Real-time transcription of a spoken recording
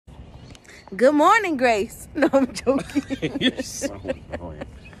Good morning, Grace. No, I'm joking. You're so annoying.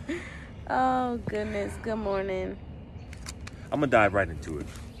 Oh, goodness. Good morning. I'm going to dive right into it.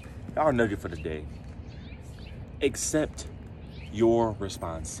 Our nugget for the day. Accept your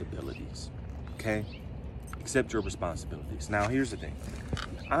responsibilities. Okay? Accept your responsibilities. Now, here's the thing.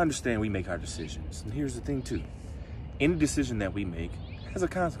 I understand we make our decisions. And here's the thing, too. Any decision that we make has a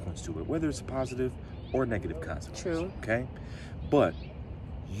consequence to it, whether it's a positive or a negative consequence. True. Okay? But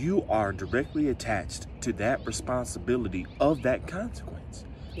you are directly attached to that responsibility of that consequence.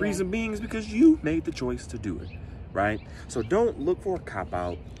 Yeah. Reason being is because you made the choice to do it, right? So don't look for a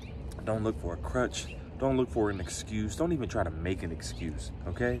cop-out. Don't look for a crutch. Don't look for an excuse. Don't even try to make an excuse,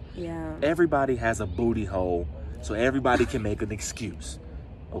 okay? Yeah. Everybody has a booty hole, so everybody can make an excuse,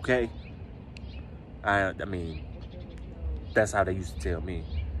 okay? I mean, that's how they used to tell me.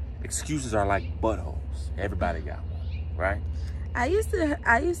 Excuses are like buttholes. Everybody got one, right? I used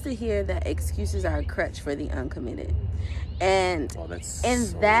to hear that excuses are a crutch for the uncommitted. And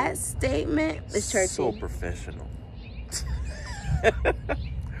that statement is churchy. So professional.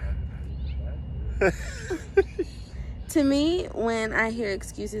 To me, when I hear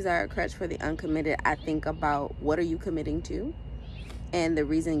excuses are a crutch for the uncommitted, I think about what are you committing to? And the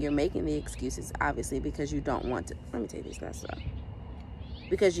reason you're making the excuses, obviously, because you don't want to. Let me take these glasses off.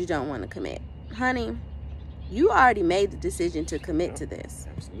 Because you don't want to commit. Honey, you already made the decision to commit to this.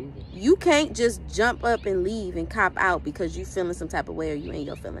 Absolutely. You can't just jump up and leave and cop out because you feeling some type of way or you in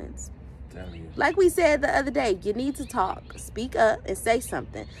your feelings. Like we said the other day, you need to talk, speak up, and say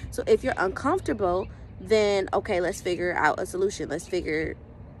something. So if you're uncomfortable, then okay, let's figure out a solution. Let's figure.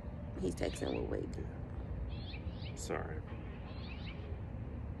 He's texting. We'll wait. Sorry.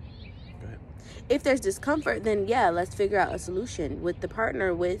 Go ahead. If there's discomfort, then yeah, let's figure out a solution with the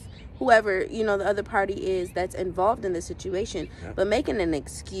partner, with whoever, you know, the other party is that's involved in the situation. Yep. But making an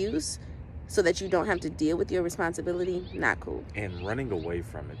excuse so that you don't have to deal with your responsibility, not cool. And running away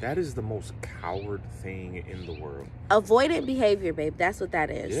from it. That is the most coward thing in the world. Avoidant behavior, babe. That's what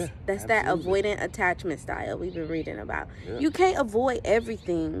that is. Yeah, that's absolutely. That avoidant attachment style we've been reading about. Yeah. You can't avoid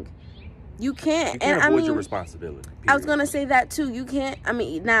everything. You can't. You can't avoid your responsibility. Period. I was going to say that too. You can't. I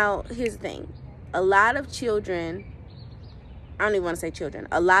mean, now, here's the thing. A lot of children, I don't even want to say children,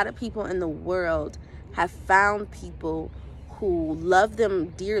 a lot of people in the world have found people who love them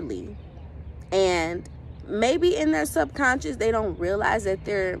dearly. And maybe in their subconscious, they don't realize that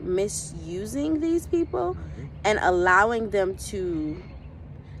they're misusing these people and allowing them to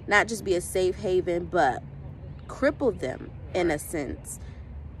not just be a safe haven, but cripple them in a sense.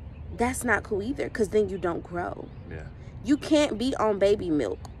 That's not cool either, because then you don't grow. Yeah. You can't be on baby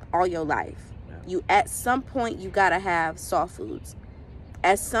milk all your life. Yeah. You, at some point, you got to have soft foods.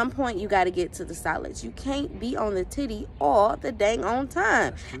 At some point, you got to get to the solids. You can't be on the titty all the dang on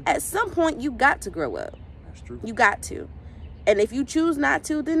time. At some point, you got to grow up. That's true. You got to. And if you choose not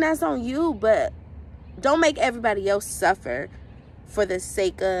to, then that's on you. But don't make everybody else suffer for the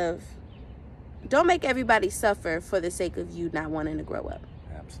sake of... Don't make everybody suffer for the sake of you not wanting to grow up.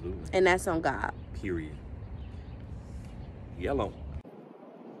 Absolutely. And that's on God. Period. Yellow.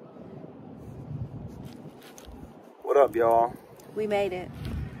 What up, y'all? We made it.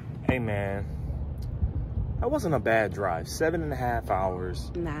 Hey, man. That wasn't a bad drive. 7.5 hours.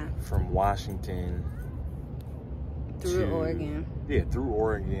 Nah. From Washington. Through Oregon. Yeah, through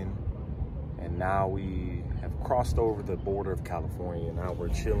Oregon. And now we have crossed over the border of California. Now we're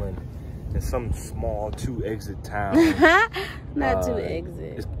chilling in some small 2-exit town. Not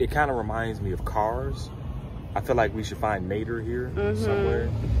 2-exit. It kind of reminds me of Cars. I feel like we should find Mater here somewhere.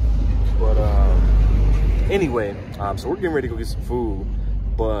 But, anyway, so we're getting ready to go get some food,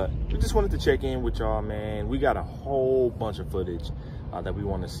 but we just wanted to check in with y'all, man. We got a whole bunch of footage that we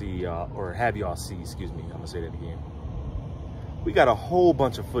want to see, or have y'all see, excuse me. I'm going to say that again. We got a whole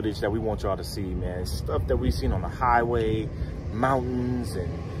bunch of footage that we want y'all to see, man. Stuff that we've seen on the highway, mountains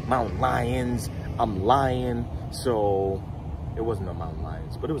and mountain lions. I'm lying. So it wasn't no mountain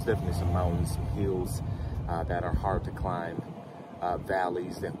lions, but it was definitely some mountains, some hills that are hard to climb,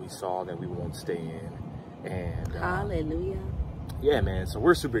 valleys that we saw that we won't stay in. And hallelujah. Yeah, man, so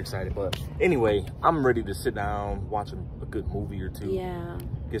we're super excited. But anyway, I'm ready to sit down, watch a good movie or two. Yeah.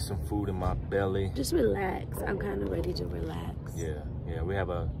 Get some food in my belly. Just relax. I'm kind of ready to relax. Yeah, we have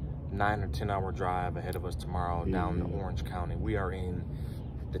a 9 or 10 hour drive ahead of us tomorrow down to Orange County. We are in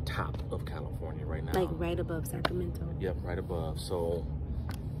the top of California right now. Like right above Sacramento. Yep, right above. So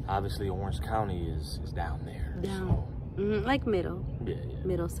obviously Orange County is down there. Down. So. Like middle. Yeah.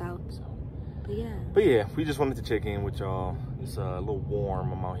 Middle south. So. But yeah, we just wanted to check in with y'all. It's a little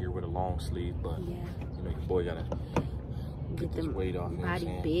warm. I'm out here with a long sleeve, but you know, your boy gotta get this weight off.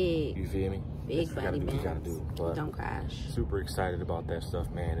 Body big. You feel me? Big body bends. You gotta do. But don't crash. Super excited about that stuff,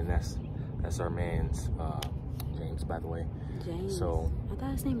 man. And that's our man's James, by the way. James. So I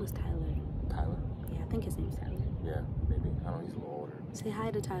thought his name was Tyler. Tyler? Yeah, I think his name's Tyler. Yeah, maybe. I don't know, he's a little older. Say hi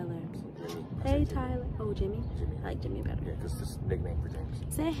to Tyler. Jimmy. Hey, Tyler. Oh, Jimmy? Jimmy. I like Jimmy better. Yeah, because this is a nickname for James.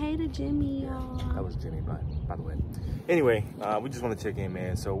 Say hey to Jimmy, y'all. That was Jimmy, by the way. Anyway, we just want to check in,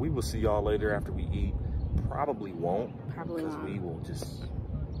 man. So we will see y'all later after we eat. Probably won't. Probably won't. Because we will just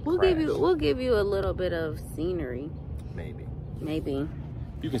We'll give you a little bit of scenery. Maybe.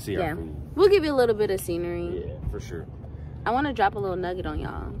 You can see our food. We'll give you a little bit of scenery. Yeah, for sure. I want to drop a little nugget on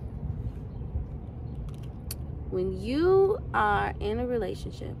y'all. When you are in a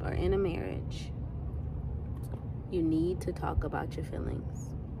relationship or in a marriage, you need to talk about your feelings.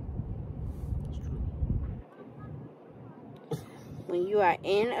 That's true. When you are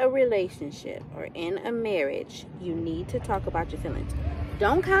in a relationship or in a marriage, you need to talk about your feelings.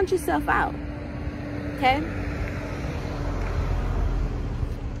 Don't count yourself out. Okay?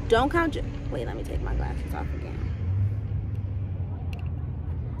 Wait, let me take my glasses off again.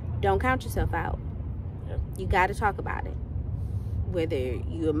 Don't count yourself out. Yep. You got to talk about it. Whether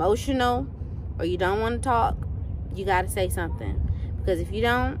you're emotional or you don't want to talk, you got to say something. Because if you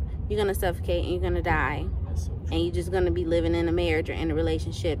don't, you're going to suffocate and you're going to die. That's so true. And you're just going to be living in a marriage or in a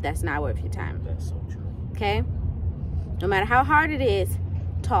relationship that's not worth your time. That's so true. Okay? No matter how hard it is,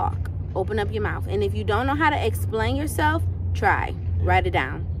 talk. Open up your mouth. And if you don't know how to explain yourself, try. Write it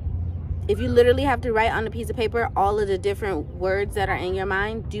down. If you literally have to write on a piece of paper all of the different words that are in your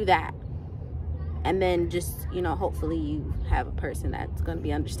mind, do that. And then just, hopefully you have a person that's going to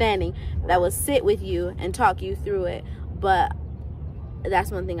be understanding, that will sit with you and talk you through it. But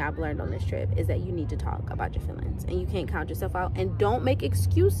that's one thing I've learned on this trip, is that you need to talk about your feelings. And you can't count yourself out. And don't make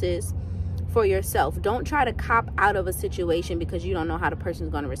excuses for yourself. Don't try to cop out of a situation because you don't know how the person's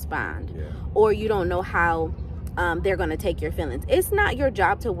going to respond. Yeah. Or you don't know how they're going to take your feelings. It's not your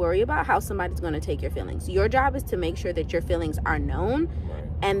job to worry about how somebody's going to take your feelings. Your job is to make sure that your feelings are known, right,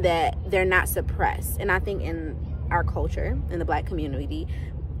 and that they're not suppressed. And I think in our culture, in the black community,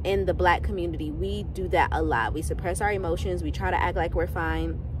 we do that a lot. We suppress our emotions. We try to act like we're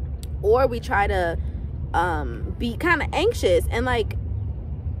fine, or we try to be kind of anxious and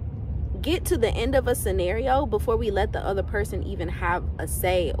get to the end of a scenario before we let the other person even have a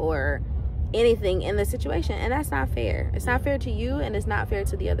say or anything in the situation. And that's not fair. It's not fair to you, and it's not fair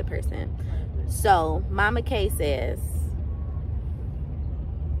to the other person. So Mama K says,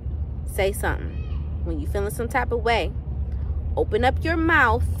 say something. When you're feeling some type of way, open up your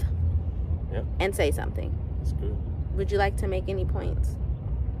mouth, yep, and say something. That's good. Would you like to make any points?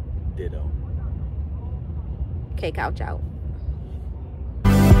 Ditto. K Couch out.